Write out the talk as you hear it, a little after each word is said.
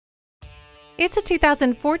It's a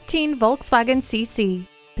 2014 Volkswagen CC.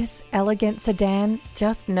 This elegant sedan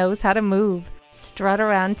just knows how to move. Strut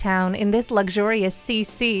around town in this luxurious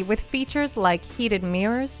CC with features like heated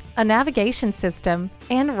mirrors, a navigation system,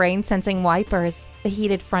 and rain-sensing wipers. The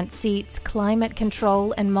heated front seats, climate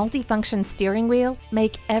control, and multifunction steering wheel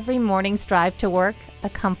make every morning's drive to work a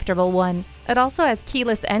comfortable one. It also has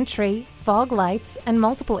keyless entry, fog lights, and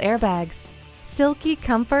multiple airbags. Silky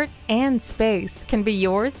comfort and space can be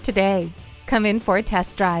yours today. Come in for a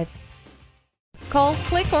test drive. Call,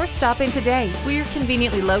 click, or stop in today. We're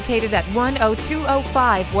conveniently located at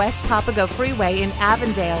 10205 West Papago Freeway in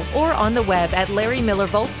Avondale or on the web at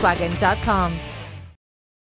larrymillervolkswagen.com.